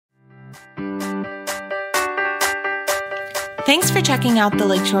Thanks for checking out the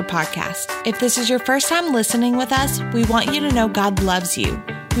Lakeshore Podcast. If this is your first time listening with us, we want you to know God loves you.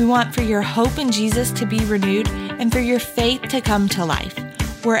 We want for your hope in Jesus to be renewed and for your faith to come to life.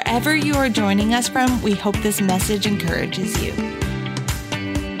 Wherever you are joining us from, we hope this message encourages you.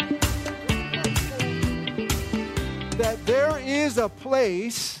 That there is a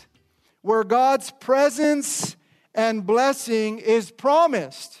place where God's presence and blessing is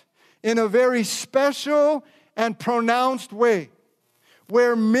promised in a very special and pronounced way,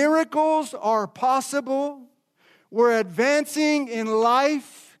 where miracles are possible, where advancing in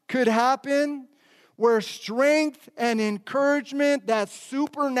life could happen, where strength and encouragement that's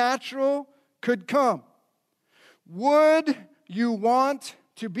supernatural could come. Would you want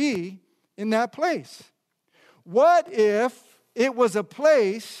to be in that place? What if it was a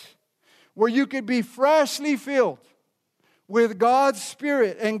place where you could be freshly filled with God's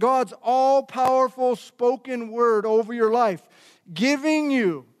Spirit and God's all-powerful spoken word over your life, giving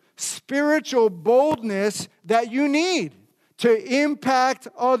you spiritual boldness that you need to impact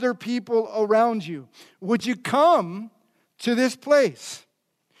other people around you? Would you come to this place?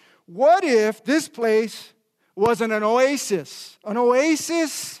 What if this place was an oasis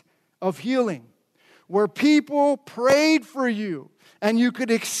of healing, where people prayed for you and you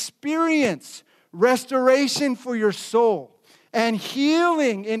could experience restoration for your soul and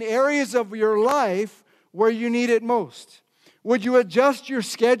healing in areas of your life where you need it most? Would you adjust your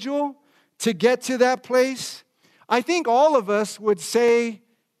schedule to get to that place? I think all of us would say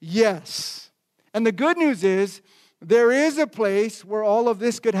yes. And the good news is, there is a place where all of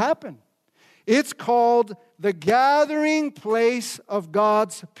this could happen. It's called the gathering place of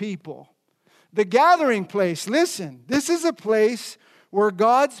God's people. The gathering place, listen, this is a place where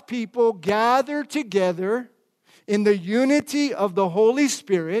God's people gather together in the unity of the Holy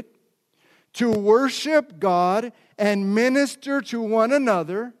Spirit to worship God and minister to one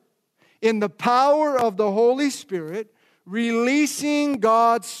another in the power of the Holy Spirit, releasing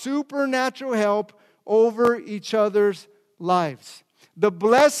God's supernatural help over each other's lives. The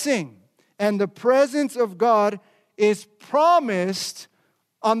blessing and the presence of God is promised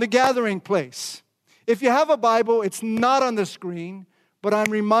on the gathering place. If you have a Bible, it's not on the screen, but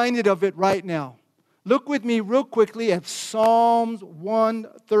I'm reminded of it right now. Look with me real quickly at Psalms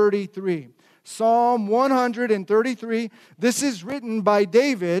 133. Psalm 133. This is written by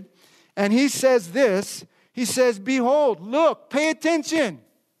David, and he says this. He says, "Behold, look, pay attention,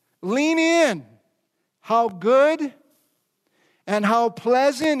 lean in. How good and how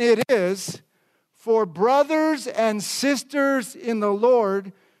pleasant it is for brothers and sisters in the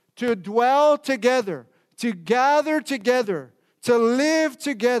Lord to dwell together, to gather together, to live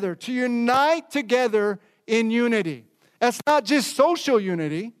together, to unite together in unity." That's not just social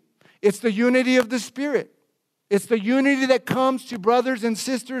unity. It's the unity of the Spirit. It's the unity that comes to brothers and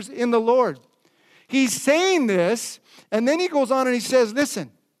sisters in the Lord. He's saying this, and then he goes on and he says,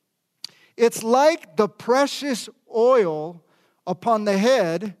 listen, it's like the precious oil upon the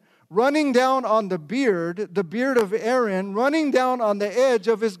head, running down on the beard of Aaron, running down on the edge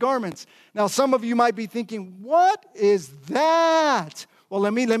of his garments. Now, some of you might be thinking, what is that? Well,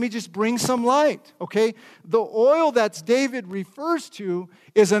 let me just bring some light, okay? The oil that David refers to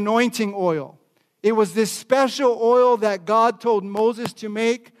is anointing oil. It was this special oil that God told Moses to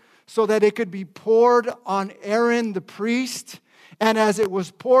make so that it could be poured on Aaron the priest. And as it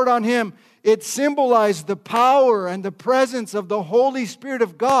was poured on him, it symbolized the power and the presence of the Holy Spirit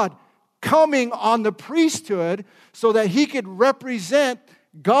of God coming on the priesthood so that he could represent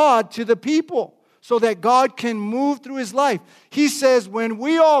God to the people, so that God can move through his life. He says when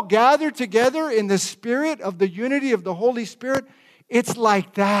we all gather together in the spirit of the unity of the Holy Spirit, it's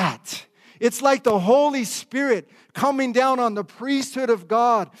like that. It's like the Holy Spirit coming down on the priesthood of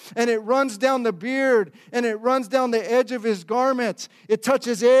God, and it runs down the beard, and it runs down the edge of his garments. It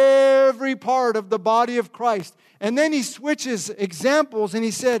touches every part of the body of Christ. And then he switches examples, and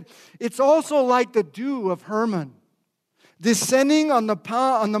he said, it's also like the dew of Hermon, descending on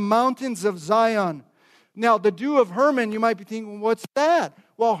the mountains of Zion. Now, the dew of Hermon, you might be thinking, what's that?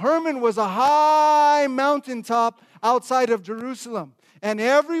 Well, Hermon was a high mountaintop outside of Jerusalem. And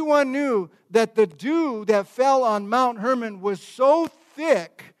everyone knew that the dew that fell on Mount Hermon was so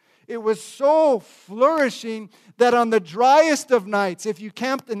thick, it was so flourishing, that on the driest of nights, if you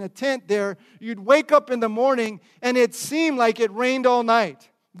camped in a tent there, you'd wake up in the morning and it seemed like it rained all night.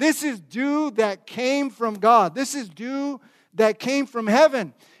 This is dew that came from God. This is dew that came from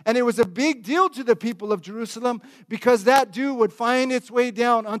heaven. And it was a big deal to the people of Jerusalem because that dew would find its way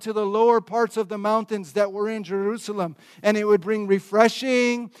down onto the lower parts of the mountains that were in Jerusalem. And it would bring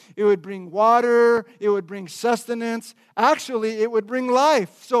refreshing, it would bring water, it would bring sustenance. Actually, it would bring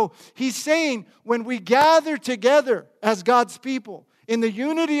life. So he's saying when we gather together as God's people, in the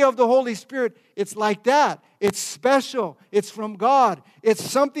unity of the Holy Spirit, it's like that. It's special. It's from God. It's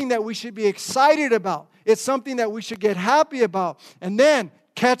something that we should be excited about. It's something that we should get happy about. And then,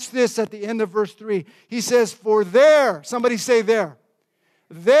 catch this at the end of verse 3. He says, for there, somebody say there.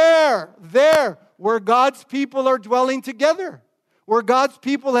 There, where God's people are dwelling together. Where God's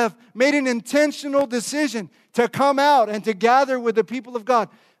people have made an intentional decision to come out and to gather with the people of God.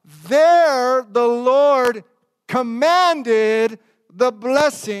 There, the Lord commanded the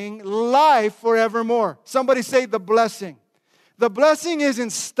blessing, life forevermore. Somebody say the blessing. The blessing isn't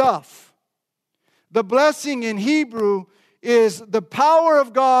stuff. The blessing in Hebrew is the power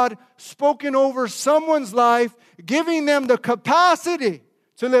of God spoken over someone's life, giving them the capacity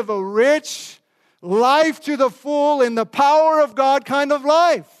to live a rich life to the full in the power of God kind of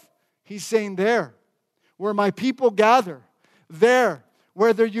life. He's saying there, where my people gather, there,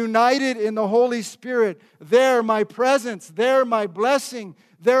 where they're united in the Holy Spirit, there my presence, there my blessing,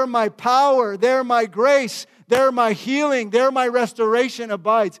 there my power, there my grace, there my healing, there my restoration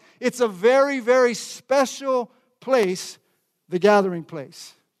abides. It's a very, very special place, the gathering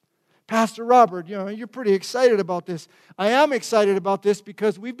place. Pastor Robert, you're pretty excited about this. I am excited about this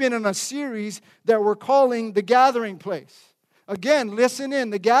because we've been in a series that we're calling The Gathering Place. Again, listen in.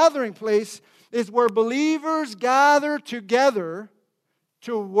 The gathering place is where believers gather together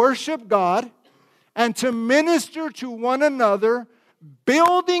to worship God and to minister to one another,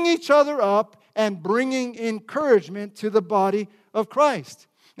 building each other up and bringing encouragement to the body of Christ.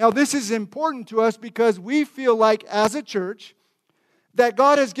 Now, this is important to us because we feel like, as a church, that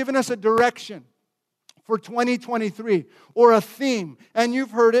God has given us a direction for 2023 or a theme. And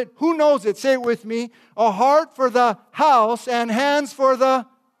you've heard it. Who knows it? Say it with me. A heart for the house and hands for the...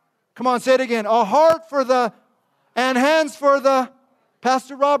 Come on, say it again. A heart for the... and hands for the...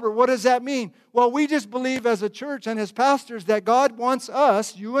 Pastor Robert, what does that mean? Well, we just believe as a church and as pastors that God wants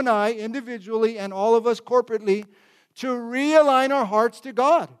us, you and I individually and all of us corporately, to realign our hearts to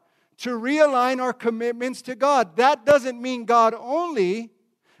God, to realign our commitments to God. That doesn't mean God only.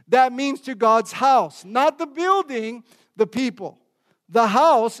 That means to God's house, not the building, the people. The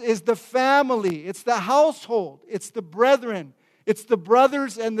house is the family. It's the household. It's the brethren. It's the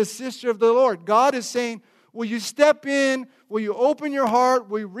brothers and the sister of the Lord. God is saying, will you step in? Will you open your heart?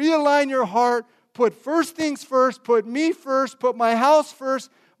 Will you realign your heart? Put first things first. Put me first. Put my house first.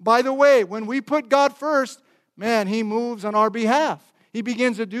 By the way, when we put God first, man, He moves on our behalf. He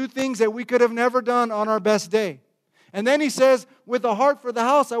begins to do things that we could have never done on our best day. And then He says, with a heart for the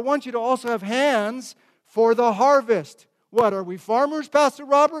house, I want you to also have hands for the harvest. What, are we farmers, Pastor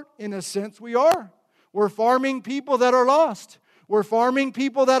Robert? In a sense, we are. We're farming people that are lost. We're farming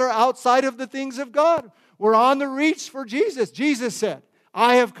people that are outside of the things of God. We're on the reach for Jesus. Jesus said,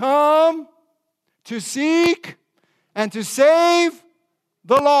 I have come to seek and to save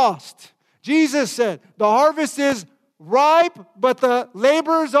the lost. Jesus said, the harvest is ripe, but the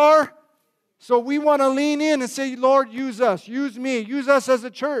laborers are. So we want to lean in and say, Lord, use us, use me, use us as a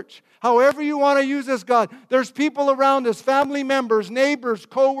church. However you want to use us, God. There's people around us, family members, neighbors,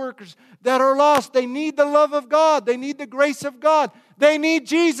 co-workers that are lost. They need the love of God. They need the grace of God. They need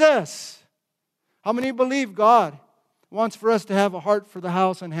Jesus. How many believe God wants for us to have a heart for the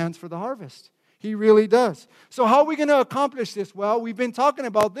house and hands for the harvest? He really does. So how are we going to accomplish this? Well, we've been talking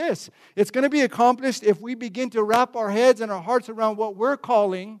about this. It's going to be accomplished if we begin to wrap our heads and our hearts around what we're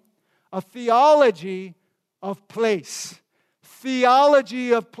calling a theology of place.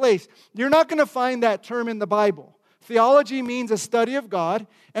 Theology of place. You're not going to find that term in the Bible. Theology means a study of God.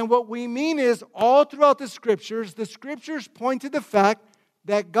 And what we mean is all throughout the Scriptures point to the fact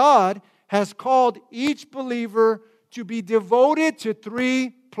that God has called each believer to be devoted to three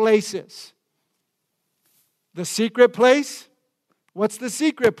places. The secret place. What's the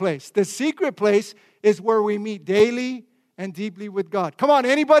secret place? The secret place is where we meet daily and deeply with God. Come on,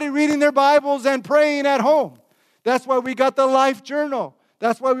 anybody reading their Bibles and praying at home? That's why we got the Life Journal.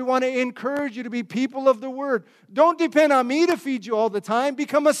 That's why we want to encourage you to be people of the Word. Don't depend on me to feed you all the time.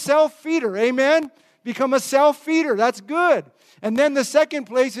 Become a self-feeder. Amen? Become a self-feeder. That's good. And then the second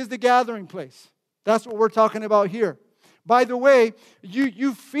place is the gathering place. That's what we're talking about here. By the way,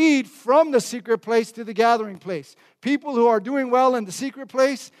 you feed from the secret place to the gathering place. People who are doing well in the secret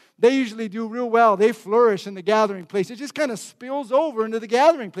place, they usually do real well. They flourish in the gathering place. It just kind of spills over into the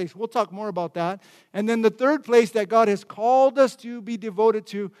gathering place. We'll talk more about that. And then the third place that God has called us to be devoted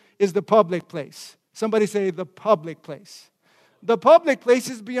to is the public place. Somebody say the public place. The public place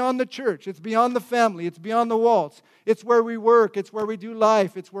is beyond the church. It's beyond the family. It's beyond the walls. It's where we work. It's where we do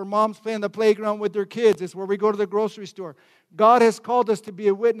life. It's where moms play on the playground with their kids. It's where we go to the grocery store. God has called us to be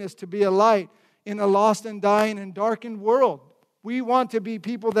a witness, to be a light in a lost and dying and darkened world. We want to be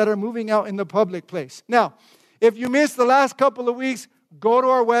people that are moving out in the public place. Now, if you missed the last couple of weeks, go to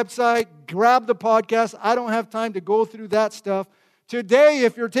our website, grab the podcast. I don't have time to go through that stuff. Today,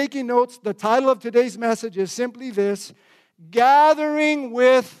 if you're taking notes, the title of today's message is simply this: Gathering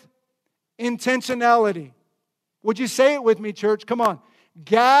with Intentionality. Would you say it with me, church? Come on.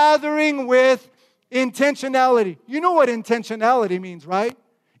 Gathering with intentionality. You know what intentionality means, right?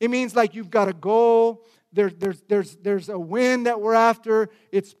 It means like you've got a goal. There's a win that we're after.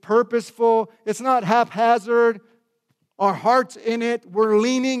 It's purposeful. It's not haphazard. Our heart's in it. We're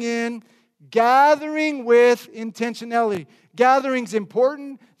leaning in. Gathering with intentionality. Gathering's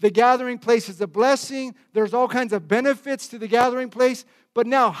important. The gathering place is a blessing. There's all kinds of benefits to the gathering place. But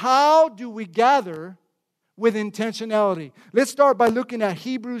now, how do we gather with intentionality? Let's start by looking at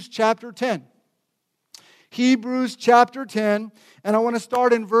Hebrews chapter 10. Hebrews chapter 10, and I want to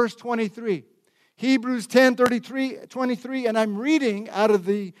start in verse 23. Hebrews 10, 23, and I'm reading out of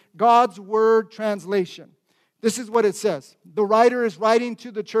the God's Word translation. This is what it says. The writer is writing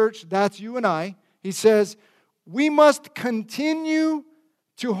to the church, that's you and I. He says, we must continue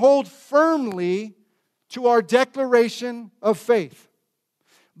to hold firmly to our declaration of faith.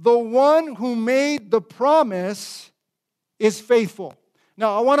 The one who made the promise is faithful.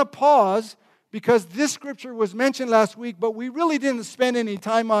 Now, I want to pause because this scripture was mentioned last week, but we really didn't spend any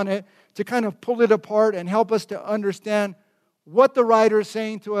time on it to kind of pull it apart and help us to understand what the writer is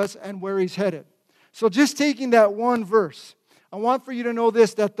saying to us and where he's headed. So just taking that one verse, I want for you to know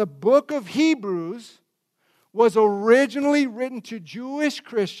this, that the book of Hebrews was originally written to Jewish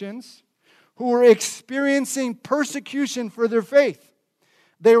Christians who were experiencing persecution for their faith.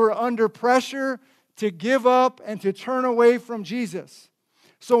 They were under pressure to give up and to turn away from Jesus.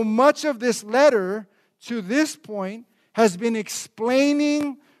 So much of this letter to this point has been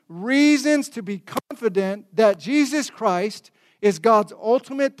explaining reasons to be confident that Jesus Christ is God's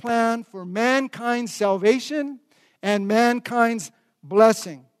ultimate plan for mankind's salvation and mankind's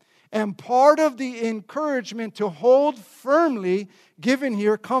blessing. And part of the encouragement to hold firmly given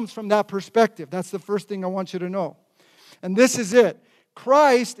here comes from that perspective. That's the first thing I want you to know. And this is it.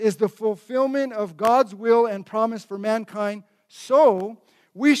 Christ is the fulfillment of God's will and promise for mankind. So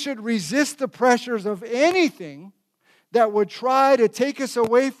we should resist the pressures of anything that would try to take us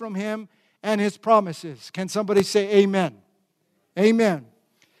away from Him and His promises. Can somebody say amen? Amen.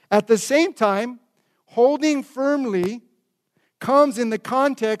 At the same time, holding firmly comes in the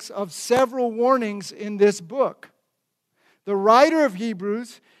context of several warnings in this book. The writer of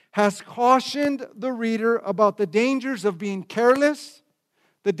Hebrews has cautioned the reader about the dangers of being careless,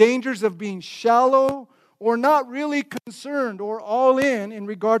 the dangers of being shallow, or not really concerned or all in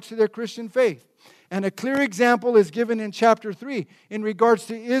regards to their Christian faith. And a clear example is given in chapter 3 in regards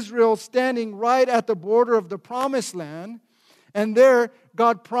to Israel standing right at the border of the promised land. And there,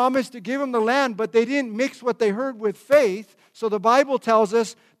 God promised to give them the land, but they didn't mix what they heard with faith. So the Bible tells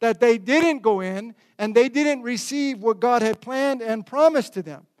us that they didn't go in and they didn't receive what God had planned and promised to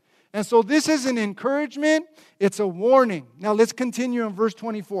them. And so this is an encouragement. It's a warning. Now let's continue in verse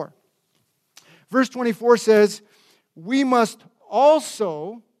 24. Verse 24 says, we must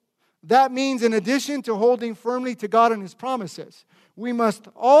also, that means in addition to holding firmly to God and His promises, we must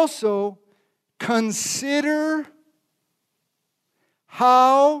also consider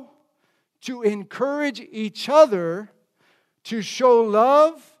how to encourage each other to show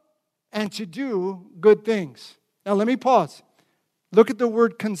love and to do good things. Now let me pause. Look at the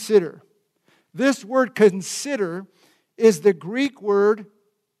word consider. This word consider is the Greek word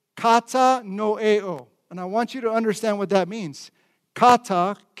kata noeo. And I want you to understand what that means.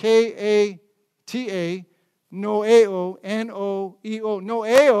 Kata, K-A-T-A, noeo, N-O-E-O.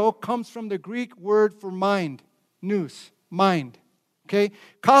 Noeo comes from the Greek word for mind, nous, mind. Okay?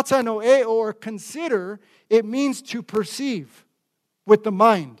 Kata noeo, or consider, it means to perceive with the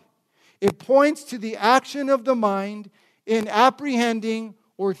mind. It points to the action of the mind in apprehending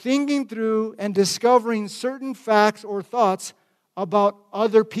or thinking through and discovering certain facts or thoughts about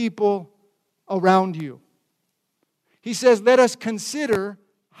other people around you. He says, let us consider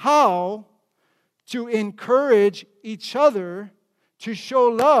how to encourage each other to show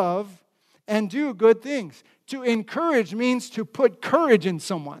love and do good things. To encourage means to put courage in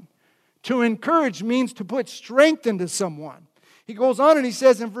someone. To encourage means to put strength into someone. He goes on and he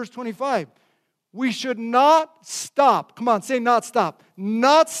says in verse 25, we should not stop. Come on, say not stop.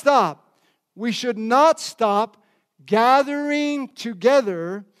 Not stop. We should not stop gathering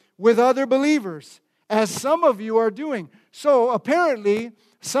together with other believers, as some of you are doing. So apparently,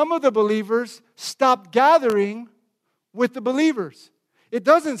 some of the believers stopped gathering with the believers. It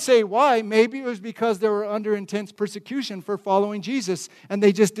doesn't say why. Maybe it was because they were under intense persecution for following Jesus and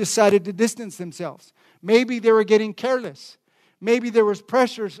they just decided to distance themselves. Maybe they were getting careless. Maybe there was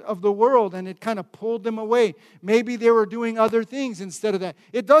pressures of the world and it kind of pulled them away. Maybe they were doing other things instead of that.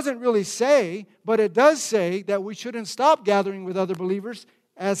 It doesn't really say, but it does say that we shouldn't stop gathering with other believers,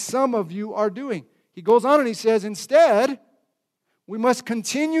 as some of you are doing. He goes on and he says, instead, we must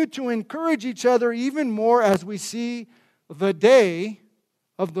continue to encourage each other even more as we see the day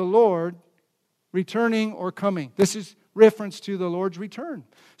of the Lord returning or coming. This is reference to the Lord's return.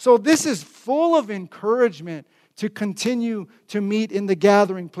 So this is full of encouragement to continue to meet in the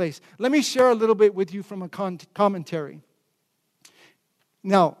gathering place. Let me share a little bit with you from a commentary.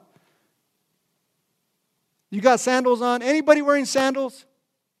 Now, you got sandals on? Anybody wearing sandals?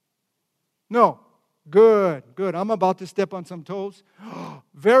 No. Good. I'm about to step on some toes.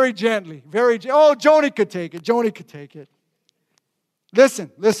 Very gently. Oh, Joni could take it.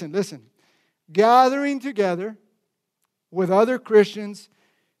 Listen. Gathering together with other Christians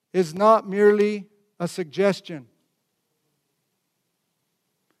is not merely a suggestion.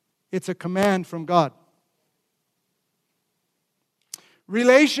 It's a command from God.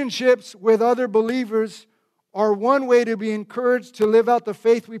 Relationships with other believers are one way to be encouraged to live out the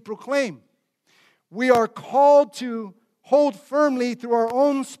faith we proclaim. We are called to hold firmly through our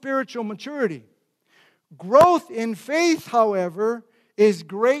own spiritual maturity. Growth in faith, however, is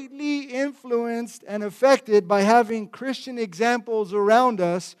greatly influenced and affected by having Christian examples around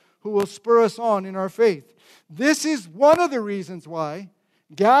us who will spur us on in our faith. This is one of the reasons why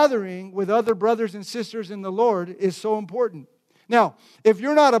gathering with other brothers and sisters in the Lord is so important. Now, if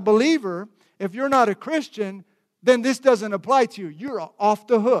you're not a believer, if you're not a Christian, then this doesn't apply to you. You're off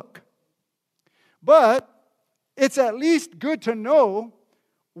the hook. But it's at least good to know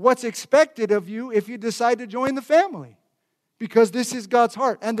what's expected of you if you decide to join the family, because this is God's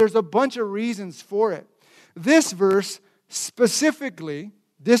heart, and there's a bunch of reasons for it. This verse specifically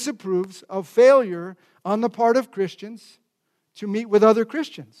disapproves of failure on the part of Christians to meet with other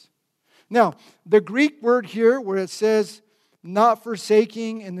Christians. Now, the Greek word here where it says not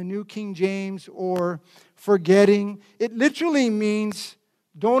forsaking in the New King James or forgetting, it literally means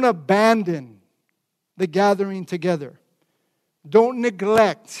don't abandon the gathering together. Don't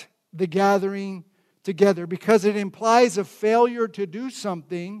neglect the gathering together, because it implies a failure to do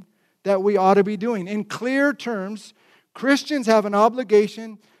something that we ought to be doing. In clear terms, Christians have an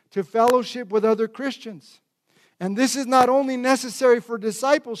obligation to fellowship with other Christians. And this is not only necessary for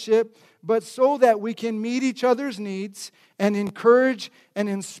discipleship, but so that we can meet each other's needs and encourage and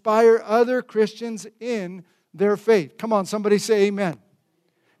inspire other Christians in their faith. Come on, somebody say amen.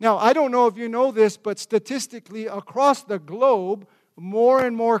 Now, I don't know if you know this, but statistically across the globe, more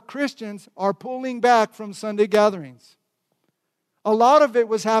and more Christians are pulling back from Sunday gatherings. A lot of it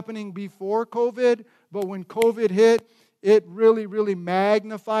was happening before COVID, but when COVID hit, it really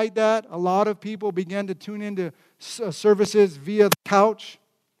magnified that. A lot of people began to tune into services via the couch,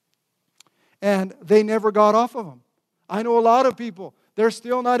 and they never got off of them. I know a lot of people, they're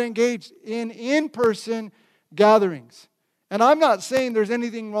still not engaged in in-person gatherings. And I'm not saying there's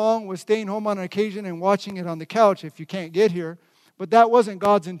anything wrong with staying home on occasion and watching it on the couch if you can't get here, but that wasn't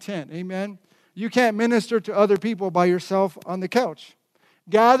God's intent. Amen? You can't minister to other people by yourself on the couch.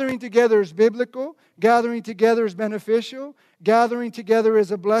 Gathering together is biblical. Gathering together is beneficial. Gathering together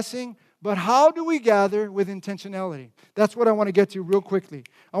is a blessing. But how do we gather with intentionality? That's what I want to get to real quickly.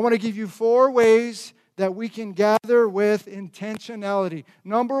 I want to give you 4 ways that we can gather with intentionality.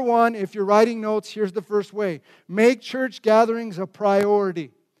 Number 1, if you're writing notes, here's the first way. Make church gatherings a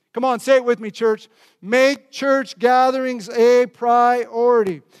priority. Come on, say it with me, church. Make church gatherings a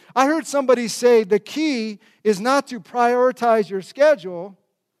priority. I heard somebody say the key is not to prioritize your schedule,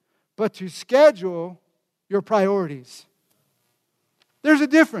 but to schedule your priorities. There's a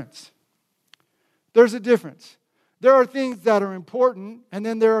difference. There are things that are important, and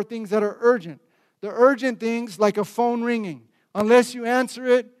then there are things that are urgent. The urgent things, like a phone ringing, unless you answer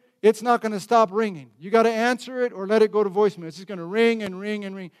it, it's not going to stop ringing. You got to answer it or let it go to voicemail. It's just going to ring and ring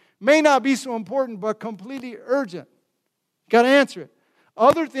and ring. May not be so important, but completely urgent. You got to answer it.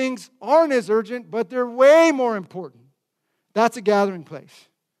 Other things aren't as urgent, but they're way more important. That's a gathering place.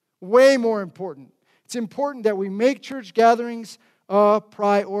 Way more important. It's important that we make church gatherings a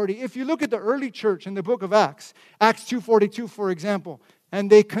priority. If you look at the early church in the book of Acts, Acts 2:42, for example, and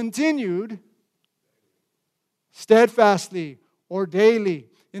they continued steadfastly or daily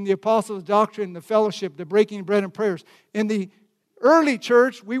in the apostles' doctrine, the fellowship, the breaking bread and prayers. In the early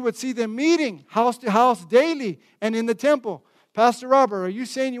church, we would see them meeting house to house daily and in the temple. Pastor Robert, are you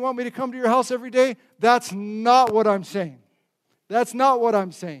saying you want me to come to your house every day? That's not what I'm saying. That's not what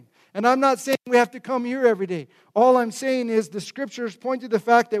I'm saying. And I'm not saying we have to come here every day. All I'm saying is the scriptures point to the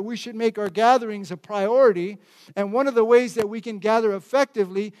fact that we should make our gatherings a priority. And one of the ways that we can gather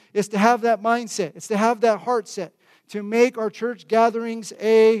effectively is to have that mindset. It's to have that heart set. To make our church gatherings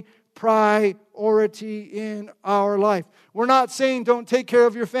a priority in our life. We're not saying don't take care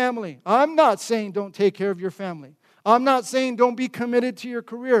of your family. I'm not saying don't take care of your family. I'm not saying don't be committed to your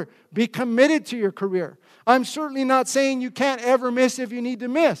career. Be committed to your career. I'm certainly not saying you can't ever miss if you need to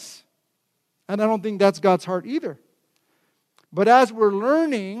miss. And I don't think that's God's heart either. But as we're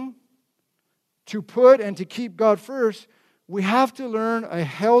learning to put and to keep God first, we have to learn a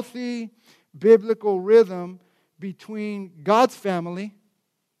healthy biblical rhythm between God's family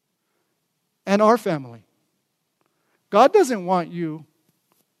and our family. God doesn't want you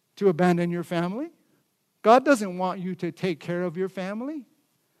to abandon your family. God doesn't want you to take care of your family.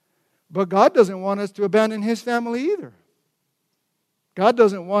 But God doesn't want us to abandon His family either. God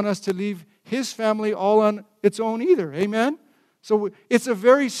doesn't want us to leave His family all on its own either. Amen? So it's a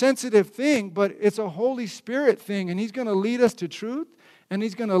very sensitive thing, but it's a Holy Spirit thing. And He's going to lead us to truth. And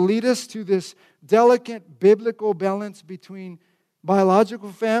He's going to lead us to this delicate biblical balance between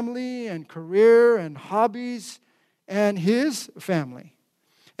biological family and career and hobbies and His family.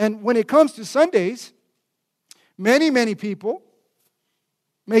 And when it comes to Sundays, many people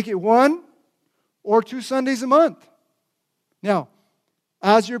make it 1 or 2 Sundays a month. Now,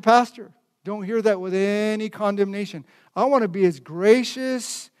 as your pastor, don't hear that with any condemnation. I want to be as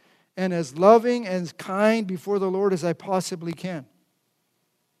gracious and as loving and as kind before the Lord as I possibly can.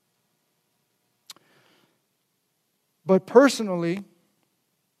 But personally,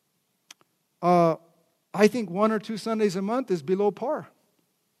 I think 1 or 2 Sundays a month is below par.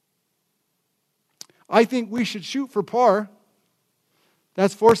 I think we should shoot for par.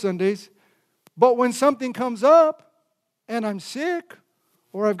 That's 4 Sundays. But when something comes up and I'm sick,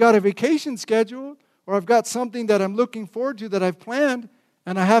 or I've got a vacation scheduled, or I've got something that I'm looking forward to that I've planned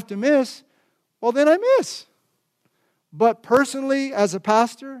and I have to miss, well, then I miss. But personally, as a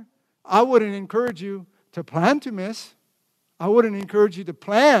pastor, I wouldn't encourage you to plan to miss. I wouldn't encourage you to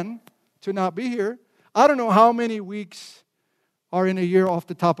plan to not be here. I don't know how many weeks are in a year off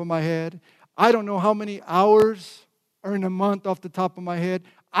the top of my head. I don't know how many hours are in a month off the top of my head.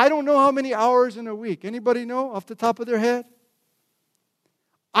 I don't know how many hours in a week. Anybody know off the top of their head?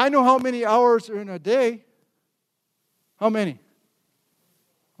 I know how many hours are in a day. How many?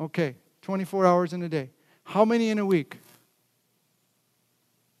 Okay, 24 hours in a day. How many in a week?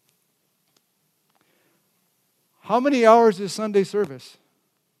 How many hours is Sunday service?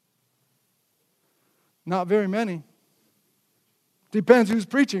 Not very many. Depends who's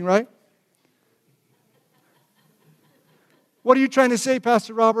preaching, right? What are you trying to say,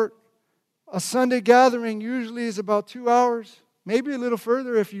 Pastor Robert? A Sunday gathering usually is about 2 hours, maybe a little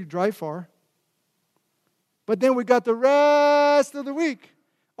further if you drive far. But then we got the rest of the week.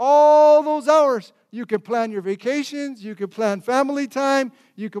 All those hours. You can plan your vacations. You can plan family time.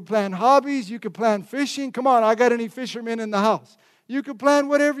 You can plan hobbies. You can plan fishing. Come on, I got any fishermen in the house. You can plan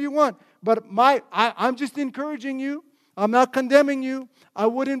whatever you want. But I'm just encouraging you. I'm not condemning you. I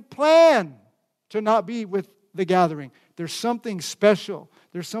wouldn't plan to not be with the gathering. There's something special.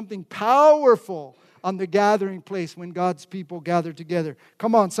 There's something powerful on the gathering place when God's people gather together.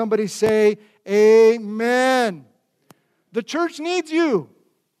 Come on, somebody say amen. The church needs you.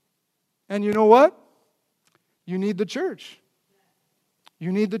 And you know what? You need the church.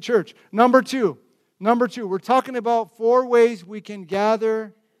 You need the church. Number two, we're talking about 4 ways we can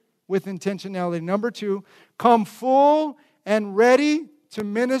gather with intentionality. Number 2, come full and ready to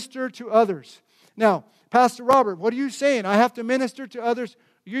minister to others. Now, Pastor Robert, what are you saying? I have to minister to others?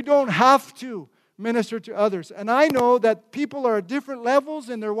 You don't have to minister to others. And I know that people are at different levels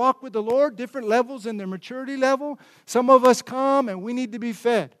in their walk with the Lord, different levels in their maturity level. Some of us come and we need to be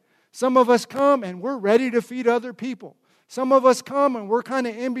fed. Some of us come and we're ready to feed other people. Some of us come and we're kind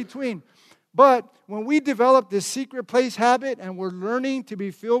of in between. But when we develop this secret place habit and we're learning to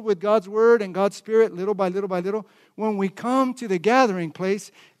be filled with God's Word and God's Spirit little by little by little, when we come to the gathering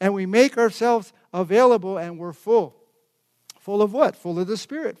place and we make ourselves available and we're full Full of what? Full of the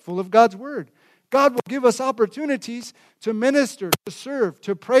Spirit, full of God's Word. God will give us opportunities to minister, to serve,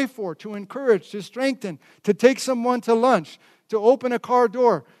 to pray for, to encourage, to strengthen, to take someone to lunch, to open a car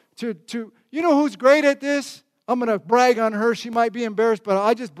door, to you know who's great at this? I'm going to brag on her. She might be embarrassed, but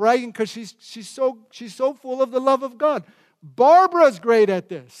I just bragging because she's so full of the love of God. Barbara's great at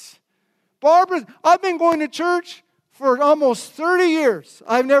this. I've been going to church for almost 30 years.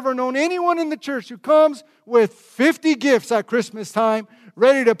 I've never known anyone in the church who comes with 50 gifts at Christmas time,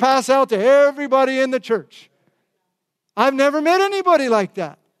 ready to pass out to everybody in the church. I've never met anybody like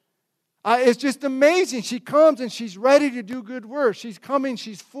that. It's just amazing. She comes and she's ready to do good work. She's coming,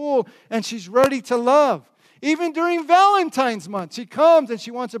 she's full, and she's ready to love. Even during Valentine's month, she comes and she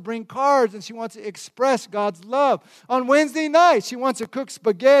wants to bring cards and she wants to express God's love. On Wednesday night, she wants to cook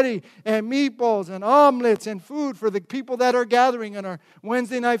spaghetti and meatballs and omelets and food for the people that are gathering in our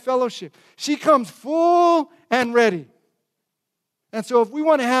Wednesday night fellowship. She comes full and ready. And so if we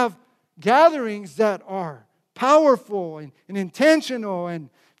want to have gatherings that are powerful and intentional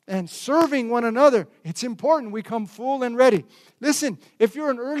and serving one another, it's important we come full and ready. Listen, if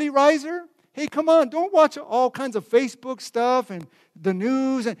you're an early riser, hey, come on, don't watch all kinds of Facebook stuff and the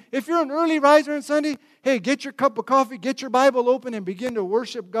news. And if you're an early riser on Sunday, hey, get your cup of coffee, get your Bible open and begin to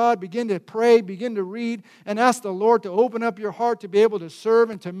worship God, begin to pray, begin to read, and ask the Lord to open up your heart to be able to serve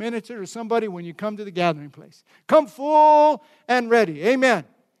and to minister to somebody when you come to the gathering place. Come full and ready. Amen.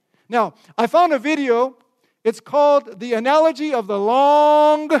 Now, I found a video. It's called The Analogy of the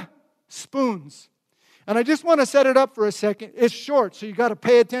Long Spoons. And I just want to set it up for a second. It's short, so you got to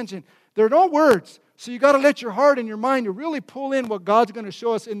pay attention. There are no words, so you got to let your heart and your mind to really pull in what God's going to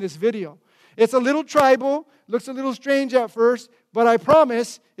show us in this video. It's a little tribal, looks a little strange at first, but I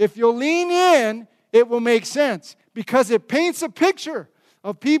promise if you'll lean in, it will make sense because it paints a picture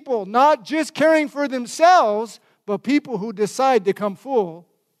of people not just caring for themselves, but people who decide to come full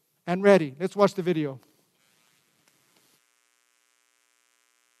and ready. Let's watch the video.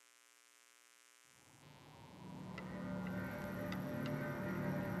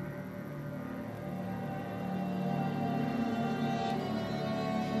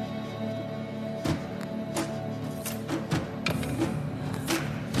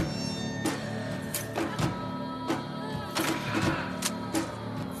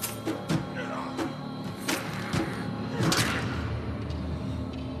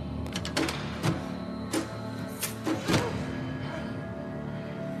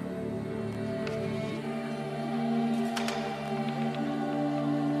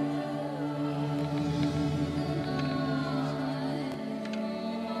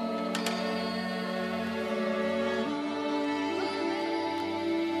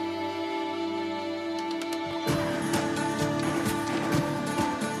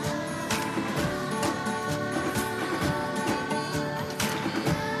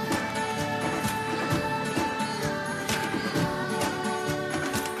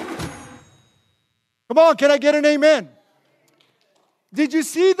 Come on, can I get an amen? Did you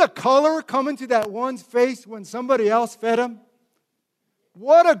see the color come into that one's face when somebody else fed him?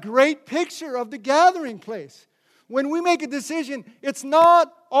 What a great picture of the gathering place. When we make a decision, it's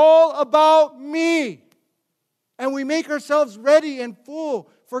not all about me. And we make ourselves ready and full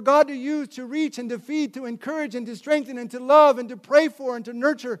for God to use, to reach and to feed, to encourage and to strengthen and to love and to pray for and to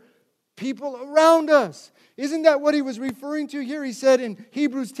nurture people around us. Isn't that what he was referring to here? He said in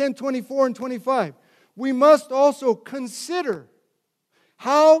Hebrews 10:24 and 25, we must also consider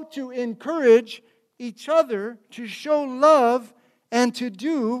how to encourage each other to show love and to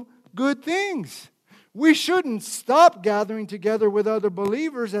do good things. We shouldn't stop gathering together with other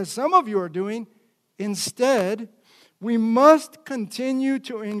believers as some of you are doing. Instead, we must continue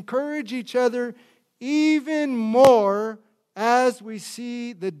to encourage each other even more as we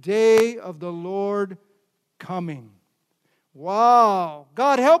see the day of the Lord coming. Wow.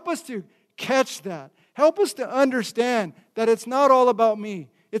 God, help us to catch that. Help us to understand that it's not all about me.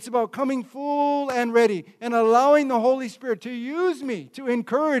 It's about coming full and ready and allowing the Holy Spirit to use me to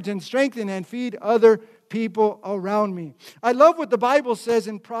encourage and strengthen and feed other people around me. I love what the Bible says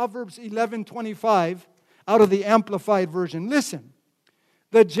in Proverbs 11:25 out of the Amplified Version. Listen,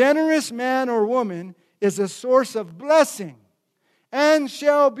 the generous man or woman is a source of blessing and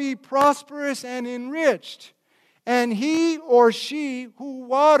shall be prosperous and enriched. And he or she who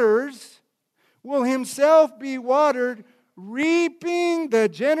waters will himself be watered, reaping the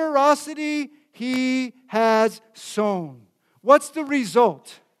generosity he has sown. What's the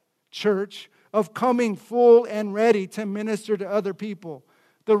result, church, of coming full and ready to minister to other people?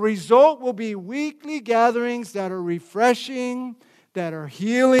 The result will be weekly gatherings that are refreshing, that are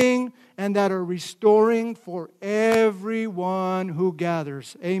healing, and that are restoring for everyone who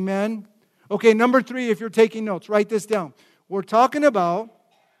gathers. Amen? Okay, number 3, if you're taking notes, write this down. We're talking about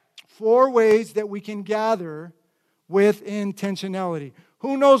 4 ways that we can gather with intentionality.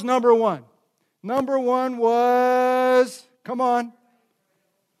 Who knows number 1? Number 1 was, come on.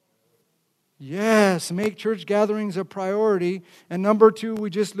 Yes, make church gatherings a priority. And number 2, we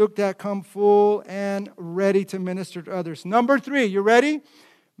just looked at, come full and ready to minister to others. Number 3, you ready?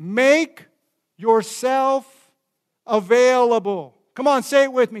 Make yourself available. Come on, say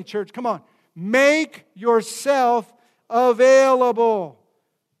it with me, church. Come on. Make yourself available.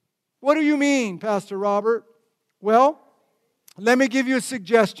 What do you mean, Pastor Robert? Well, let me give you a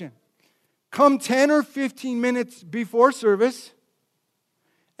suggestion. Come 10 or 15 minutes before service,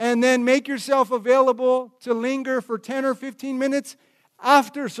 and then make yourself available to linger for 10 or 15 minutes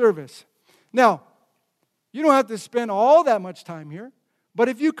after service. Now, you don't have to spend all that much time here, but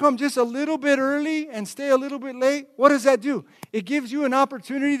if you come just a little bit early and stay a little bit late, what does that do? It gives you an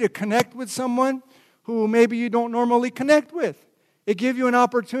opportunity to connect with someone who maybe you don't normally connect with. It gives you an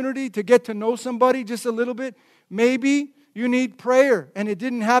opportunity to get to know somebody just a little bit. Maybe you need prayer and it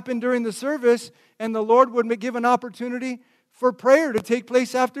didn't happen during the service, and the Lord would give an opportunity for prayer to take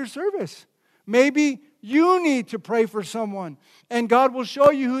place after service. Maybe you need to pray for someone, and God will show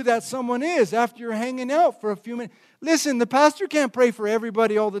you who that someone is after you're hanging out for a few minutes. Listen, the pastor can't pray for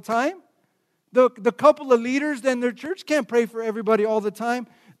everybody all the time. The couple of leaders in their church can't pray for everybody all the time.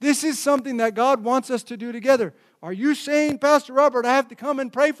 This is something that God wants us to do together. Are you saying, Pastor Robert, I have to come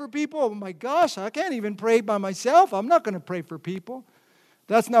and pray for people? Oh my gosh, I can't even pray by myself. I'm not going to pray for people.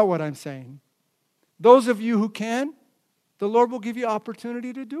 That's not what I'm saying. Those of you who can, the Lord will give you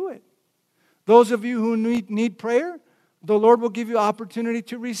opportunity to do it. Those of you who need prayer, the Lord will give you opportunity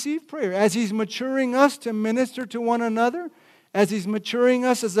to receive prayer. As He's maturing us to minister to one another, as He's maturing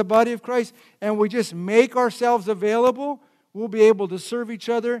us as the body of Christ, and we just make ourselves available, we'll be able to serve each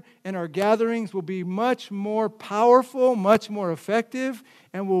other, and our gatherings will be much more powerful, much more effective,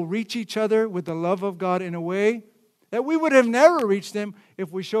 and we'll reach each other with the love of God in a way that we would have never reached them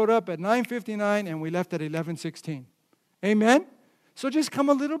if we showed up at 9:59 and we left at 11:16. Amen? So just come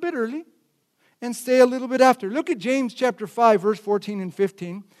a little bit early and stay a little bit after. Look at James chapter 5, verse 14 and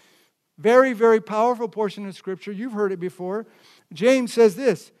 15. Very, very powerful portion of Scripture. You've heard it before. James says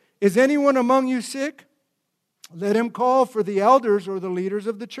this, "Is anyone among you sick? Let him call for the elders or the leaders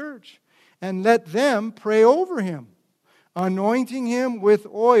of the church, and let them pray over him, anointing him with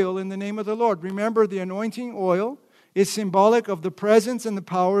oil in the name of the Lord." Remember, the anointing oil is symbolic of the presence and the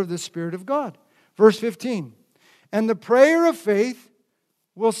power of the Spirit of God. Verse 15, "And the prayer of faith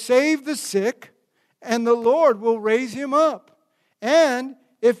will save the sick, and the Lord will raise him up. And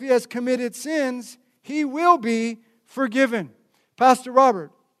if he has committed sins, he will be forgiven." Pastor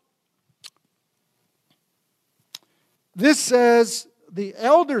Robert, this says the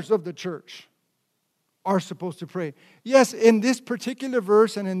elders of the church are supposed to pray. Yes, in this particular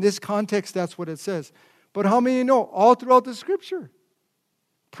verse and in this context, that's what it says. But how many know all throughout the Scripture,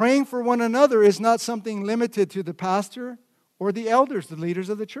 praying for one another is not something limited to the pastor or the elders, the leaders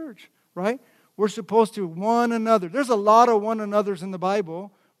of the church, right? We're supposed to one another. There's a lot of one another's in the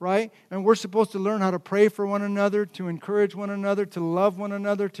Bible, right? And we're supposed to learn how to pray for one another, to encourage one another, to love one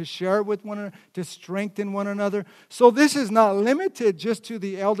another, to share with one another, to strengthen one another. So this is not limited just to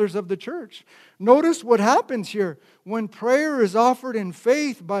the elders of the church. Notice what happens here. When prayer is offered in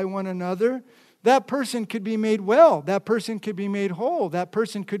faith by one another, that person could be made well. That person could be made whole. That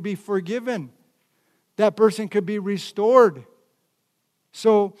person could be forgiven. That person could be restored.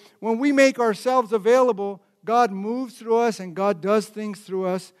 So when we make ourselves available, God moves through us and God does things through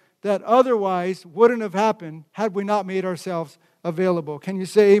us that otherwise wouldn't have happened had we not made ourselves available. Can you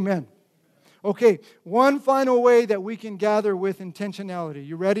say amen? Okay, one final way that we can gather with intentionality.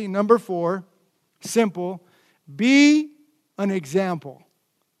 You ready? Number 4, simple. Be an example.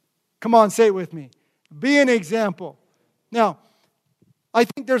 Come on, say it with me. Be an example. Now, I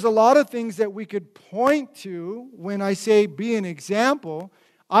think there's a lot of things that we could point to when I say be an example.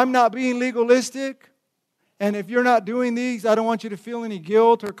 I'm not being legalistic. And if you're not doing these, I don't want you to feel any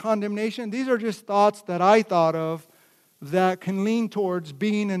guilt or condemnation. These are just thoughts that I thought of that can lean towards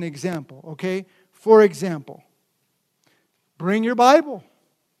being an example, okay? For example, bring your Bible.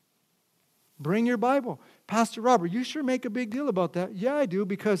 Bring your Bible. Pastor Robert, you sure make a big deal about that. Yeah, I do,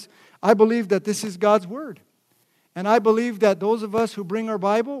 because I believe that this is God's Word. And I believe that those of us who bring our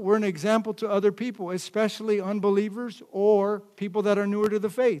Bible, we're an example to other people, especially unbelievers or people that are newer to the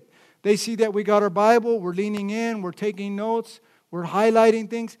faith. They see that we got our Bible, we're leaning in, we're taking notes, we're highlighting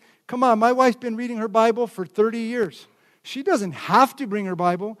things. Come on, my wife's been reading her Bible for 30 years. She doesn't have to bring her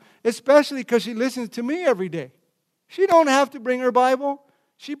Bible, especially because she listens to me every day. She don't have to bring her Bible.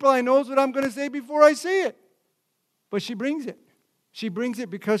 She probably knows what I'm going to say before I say it. But she brings it. She brings it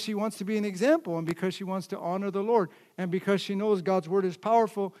because she wants to be an example and because she wants to honor the Lord and because she knows God's word is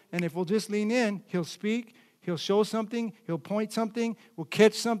powerful, and if we'll just lean in, He'll speak, He'll show something, He'll point something, we'll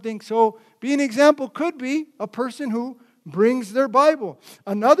catch something. So be an example could be a person who brings their Bible.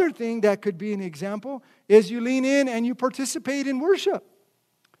 Another thing that could be an example is you lean in and you participate in worship.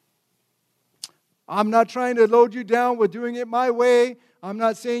 I'm not trying to load you down with doing it my way. I'm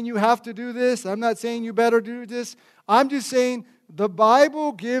not saying you have to do this. I'm not saying you better do this. I'm just saying the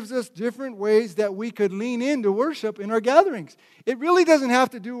Bible gives us different ways that we could lean into worship in our gatherings. It really doesn't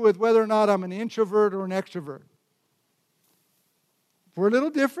have to do with whether or not I'm an introvert or an extrovert. We're a little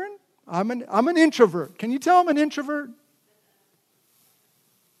different. I'm an introvert. Can you tell I'm an introvert?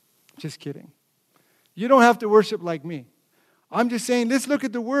 Just kidding. You don't have to worship like me. I'm just saying, let's look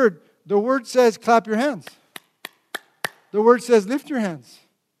at the Word. The Word says, clap your hands. The Word says, lift your hands.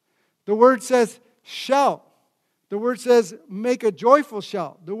 The Word says, shout. The Word says, make a joyful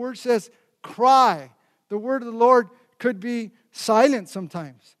shout. The Word says, cry. The Word of the Lord could be silent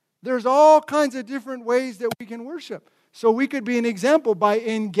sometimes. There's all kinds of different ways that we can worship. So we could be an example by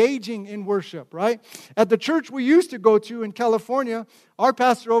engaging in worship, right? At the church we used to go to in California, our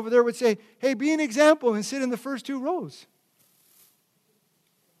pastor over there would say, hey, be an example and sit in the first 2 rows.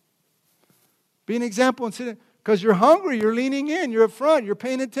 Be an example and sit in, because you're hungry, you're leaning in, you're up front, you're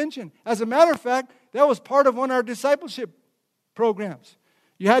paying attention. As a matter of fact, that was part of one of our discipleship programs.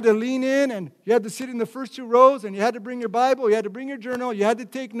 You had to lean in and you had to sit in the first 2 rows and you had to bring your Bible, you had to bring your journal, you had to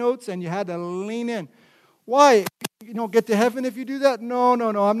take notes, and you had to lean in. Why? You don't get to heaven if you do that? No.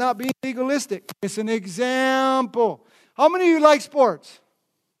 I'm not being legalistic. It's an example. How many of you like sports?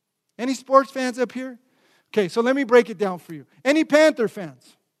 Any sports fans up here? Okay, so let me break it down for you. Any Panther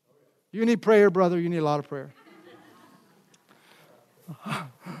fans? You need prayer, brother. You need a lot of prayer.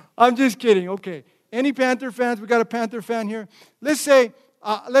 I'm just kidding. Okay. Any Panther fans? We got a Panther fan here. Let's say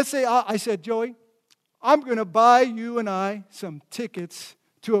I said, Joey, I'm going to buy you and I some tickets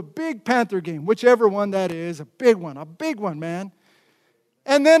to a big Panther game, whichever one that is, a big one, man.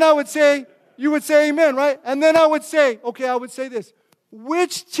 And then I would say, you would say amen, right? And then I would say this.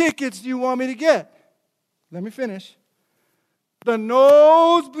 Which tickets do you want me to get? Let me finish. The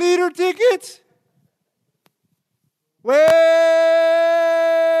nosebleeder tickets? Way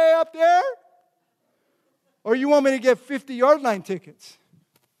up there? Or you want me to get 50-yard line tickets?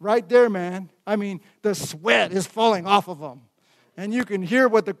 Right there, man. I mean, the sweat is falling off of them. And you can hear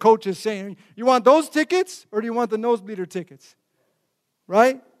what the coach is saying. You want those tickets or do you want the nosebleeder tickets?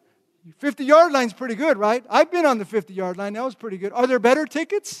 Right? 50-yard line's pretty good, right? I've been on the 50-yard line. That was pretty good. Are there better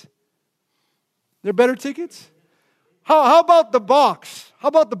tickets? There better tickets? How about the box? How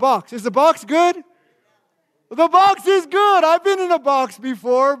about the box? Is the box good? The box is good. I've been in a box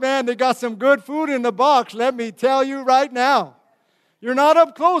before. Man, they got some good food in the box. Let me tell you right now. You're not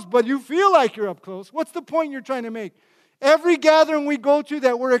up close, but you feel like you're up close. What's the point you're trying to make? Every gathering we go to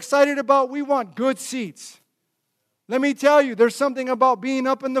that we're excited about, we want good seats. Let me tell you, there's something about being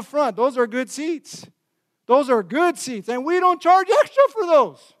up in the front. Those are good seats. Those are good seats. And we don't charge extra for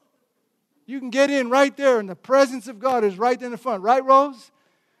those. You can get in right there, and the presence of God is right in the front. Right, Rose?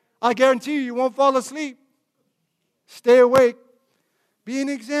 I guarantee you won't fall asleep. Stay awake. Be an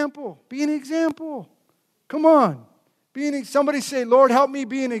example. Be an example. Come on. Somebody say, Lord, help me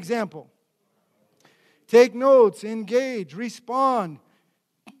be an example. Take notes, engage, respond.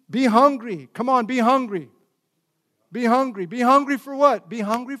 Be hungry. Come on, be hungry. Be hungry. Be hungry for what? Be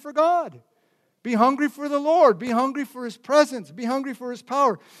hungry for God. Be hungry for the Lord. Be hungry for His presence. Be hungry for His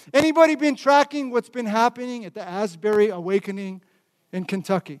power. Anybody been tracking what's been happening at the Asbury Awakening in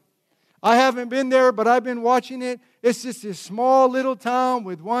Kentucky? I haven't been there, but I've been watching it. It's just this small little town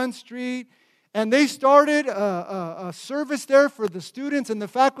with one street. And they started a service there for the students and the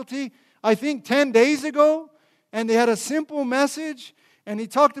faculty, I think 10 days ago. And they had a simple message. And he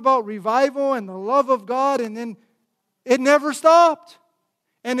talked about revival and the love of God. And then it never stopped.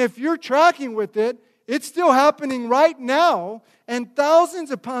 And if you're tracking with it, it's still happening right now. And thousands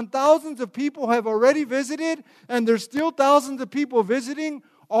upon thousands of people have already visited. And there's still thousands of people visiting.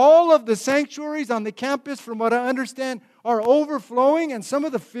 All of the sanctuaries on the campus, from what I understand, are overflowing. And some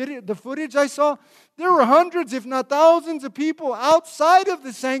of the footage I saw, there were hundreds, if not thousands of people outside of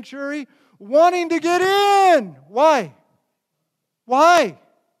the sanctuary wanting to get in. Why? Why?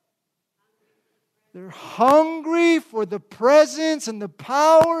 They're hungry for the presence and the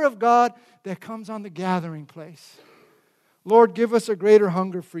power of God that comes on the gathering place. Lord, give us a greater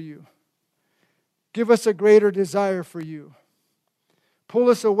hunger for you. Give us a greater desire for you. Pull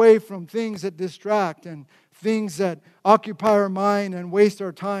us away from things that distract and things that occupy our mind and waste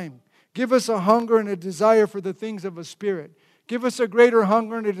our time. Give us a hunger and a desire for the things of a spirit. Give us a greater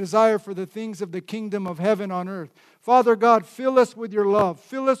hunger and a desire for the things of the kingdom of heaven on earth. Father God, fill us with your love.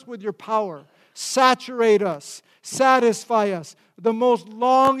 Fill us with your power. Saturate us. Satisfy us. The most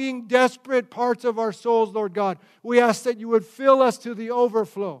longing, desperate parts of our souls, Lord God. We ask that you would fill us to the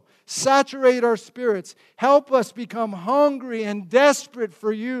overflow. Saturate our spirits. Help us become hungry and desperate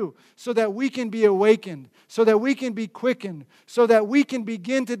for you so that we can be awakened, so that we can be quickened, so that we can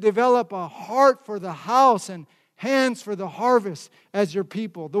begin to develop a heart for the house and hands for the harvest as your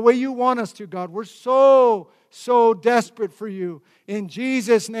people. The way you want us to, God. We're so desperate for you. In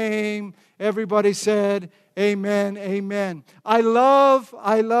Jesus' name, everybody said, amen, amen. I love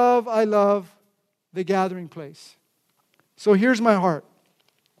the gathering place. So here's my heart.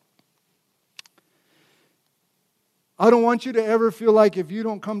 I don't want you to ever feel like if you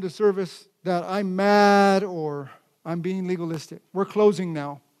don't come to service that I'm mad or I'm being legalistic. We're closing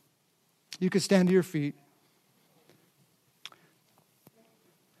now. You can stand to your feet.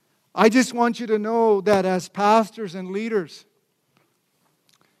 I just want you to know that as pastors and leaders,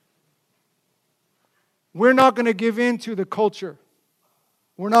 we're not going to give in to the culture.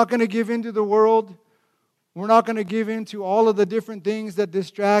 We're not going to give in to the world. We're not going to give in to all of the different things that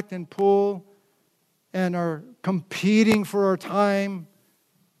distract and pull and are competing for our time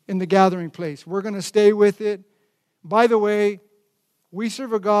in the gathering place. We're going to stay with it. By the way, we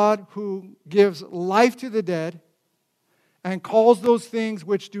serve a God who gives life to the dead and calls those things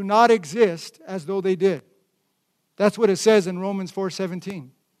which do not exist as though they did. That's what it says in Romans 4:17.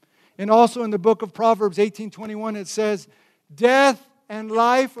 And also in the book of Proverbs 18:21, it says, death and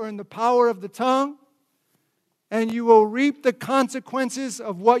life are in the power of the tongue, and you will reap the consequences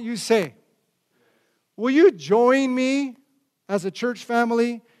of what you say. Will you join me as a church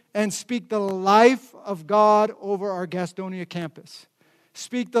family and speak the life of God over our Gastonia campus?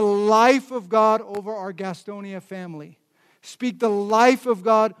 Speak the life of God over our Gastonia family. Speak the life of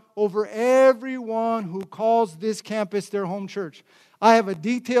God over everyone who calls this campus their home church. I have a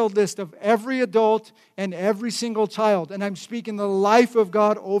detailed list of every adult and every single child, and I'm speaking the life of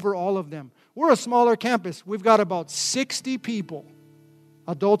God over all of them. We're a smaller campus. We've got about 60 people,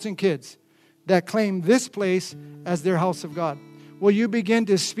 adults and kids, that claim this place as their house of God. Will you begin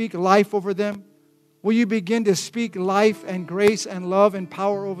to speak life over them? Will you begin to speak life and grace and love and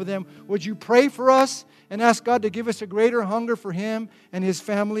power over them? Would you pray for us and ask God to give us a greater hunger for Him and His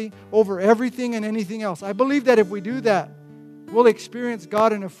family over everything and anything else? I believe that if we do that, we'll experience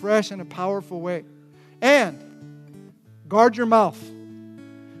God in a fresh and a powerful way. And guard your mouth.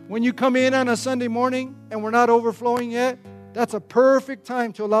 When you come in on a Sunday morning and we're not overflowing yet, that's a perfect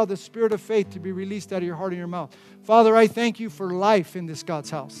time to allow the spirit of faith to be released out of your heart and your mouth. Father, I thank you for life in this God's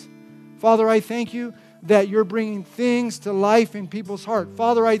house. Father, I thank you that you're bringing things to life in people's heart.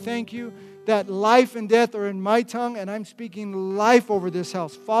 Father, I thank you that life and death are in my tongue, and I'm speaking life over this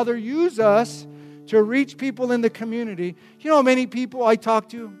house. Father, use us to reach people in the community. You know how many people I talk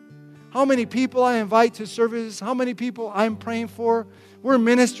to? How many people I invite to services? How many people I'm praying for? We're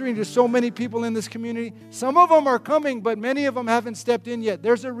ministering to so many people in this community. Some of them are coming, but many of them haven't stepped in yet.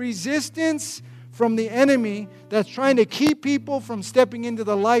 There's a resistance from the enemy that's trying to keep people from stepping into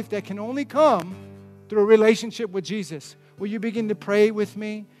the life that can only come through a relationship with Jesus. Will you begin to pray with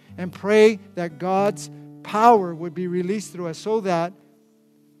me and pray that God's power would be released through us so that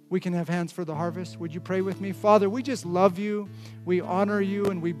we can have hands for the harvest? Would you pray with me? Father, we just love you, we honor you,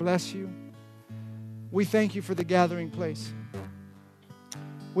 and we bless you. We thank you for the gathering place.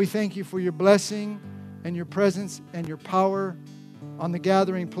 We thank you for your blessing and your presence and your power on the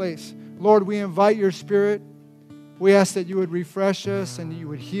gathering place. Lord, we invite your Spirit. We ask that you would refresh us and you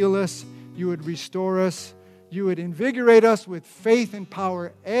would heal us, you would restore us, you would invigorate us with faith and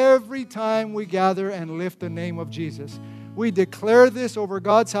power every time we gather and lift the name of Jesus. We declare this over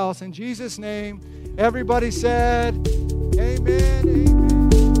God's house in Jesus' name. Everybody said, amen, amen.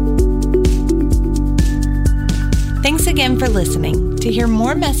 Thanks again for listening. To hear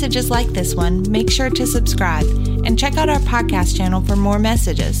more messages like this one, make sure to subscribe and check out our podcast channel for more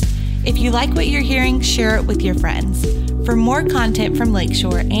messages. If you like what you're hearing, share it with your friends. For more content from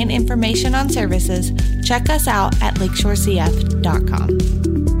Lakeshore and information on services, check us out at lakeshorecf.com.